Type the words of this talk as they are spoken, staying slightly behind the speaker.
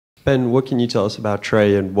Ben, what can you tell us about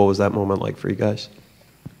Trey, and what was that moment like for you guys?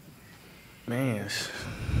 Man,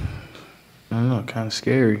 I don't know, kind of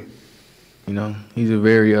scary. You know, he's a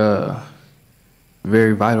very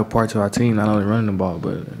vital part to our team, not only running the ball,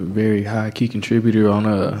 but a very high key contributor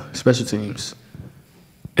on special teams.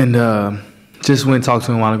 And just went and talked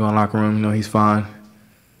to him a while ago in the locker room. You know, he's fine.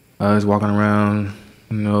 He's walking around,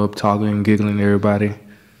 you know, talking, giggling to everybody.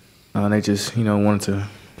 They just, you know, wanted to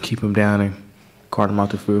keep him down and cart him out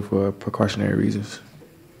the field for precautionary reasons.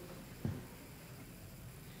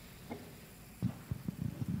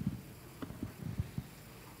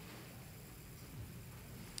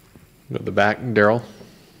 Go to the back, Daryl.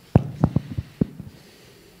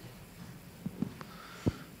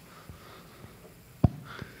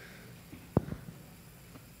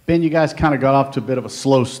 Ben, you guys kind of got off to a bit of a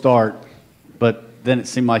slow start, but then it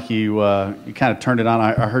seemed like you kind of turned it on.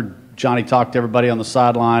 I heard Johnny talk to everybody on the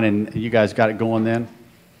sideline, and you guys got it going then?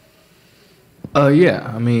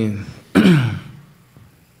 Yeah, I mean,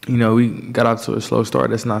 you know, we got off to a slow start.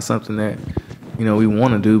 That's not something that, you know, we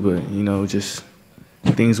want to do, but, you know, just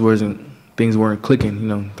things weren't clicking, you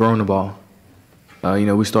know, throwing the ball. You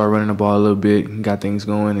know, we started running the ball a little bit and got things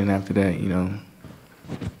going, and after that, you know,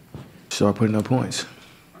 started putting up points.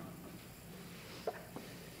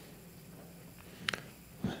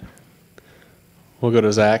 We'll go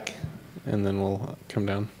to Zach, and then we'll come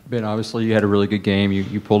down. Ben, obviously you had a really good game.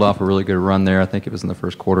 You pulled off a really good run there. I think it was in the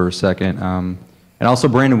first quarter or second. And also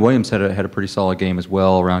Brandon Williams had a pretty solid game as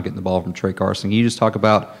well around getting the ball from Trey Carson. Can you just talk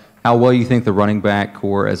about how well you think the running back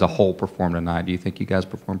core as a whole performed tonight? Do you think you guys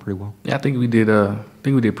performed pretty well? Yeah, I think we did.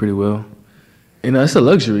 Pretty well. You know, it's a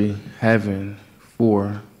luxury having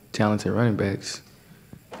 4 talented running backs.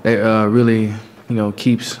 It really, you know,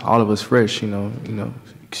 keeps all of us fresh. You know,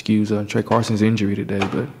 excuse Trey Carson's injury today,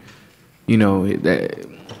 but you know, you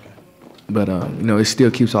know, it still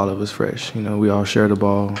keeps all of us fresh. You know, we all share the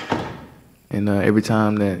ball, and every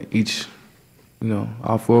time that you know,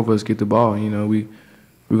 all 4 of us get the ball, you know, we're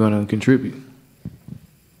gonna contribute.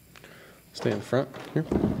 Stay in the front here.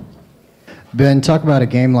 Ben, talk about a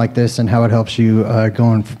game like this and how it helps you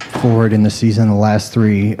going forward in the season, the last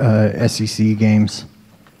 3 SEC games.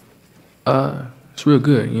 It's real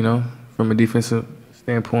good, you know, from a defensive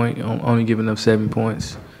standpoint, only giving up 7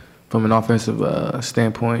 points. From an offensive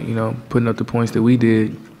standpoint, you know, putting up the points that we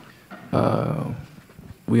did.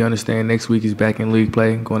 We understand next week is back in league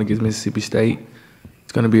play, going against Mississippi State.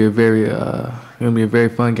 It's going to be a very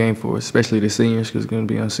fun game for us, especially the seniors, because it's going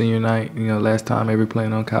to be on senior night. You know, last time ever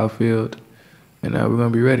playing on Kyle Field, and we're going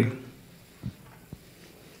to be ready.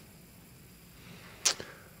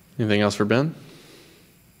 Anything else for Ben?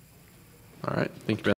 All right, thank you, Ben.